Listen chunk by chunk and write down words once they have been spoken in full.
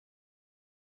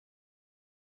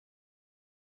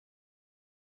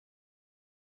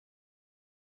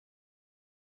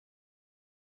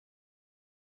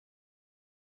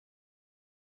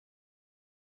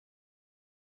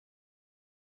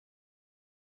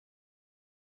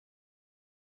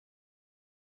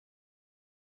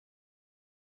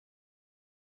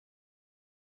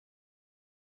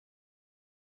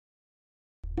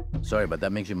Sorry, but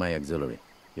that makes you my auxiliary.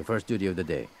 Your first duty of the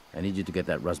day. I need you to get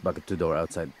that rust bucket 2-door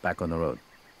outside, back on the road.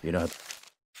 You know how...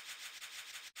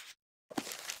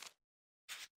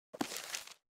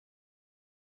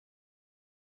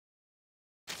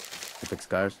 to fix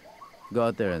cars? Go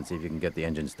out there and see if you can get the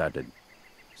engine started.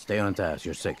 Stay on task,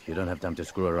 you're sick. You don't have time to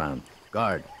screw around.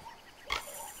 Guard.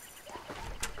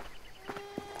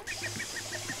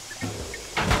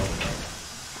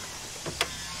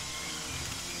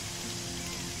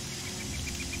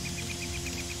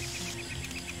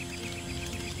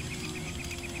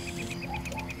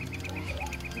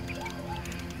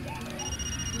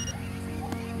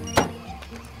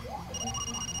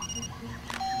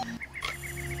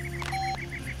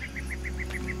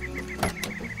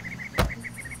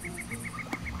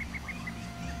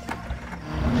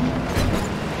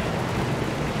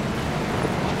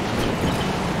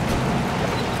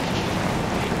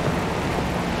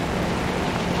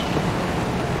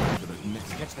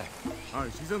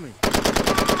 She's on me.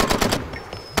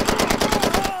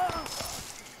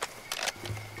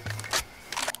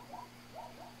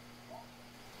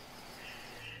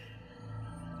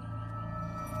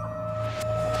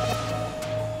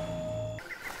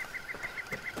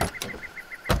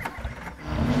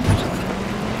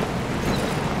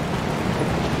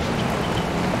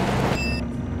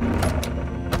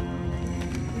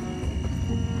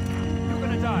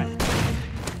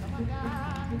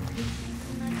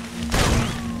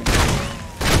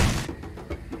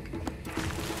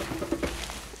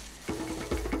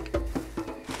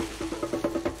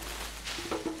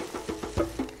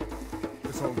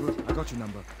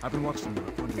 Number. I've been watching you.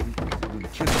 I'm gonna kill you. Come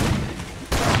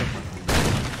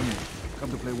here.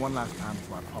 Come to play one last time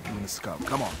before I pop you in the skull.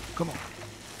 Come on. Come on.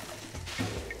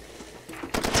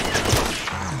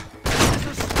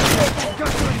 You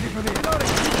got to do anything for me.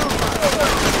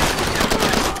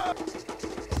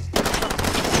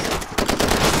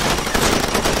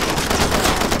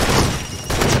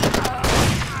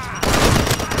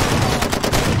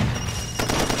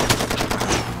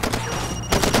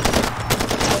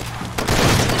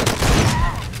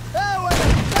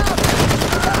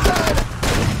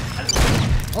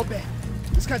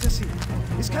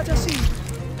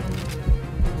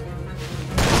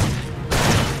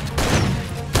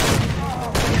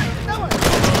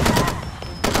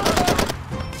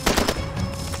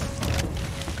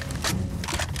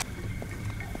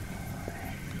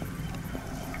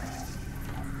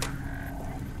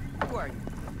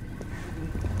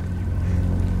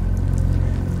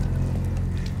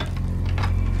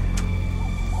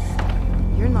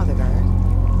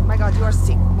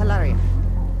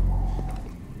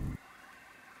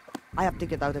 I have to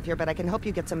get out of here, but I can help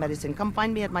you get some medicine. Come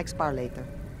find me at Mike's bar later.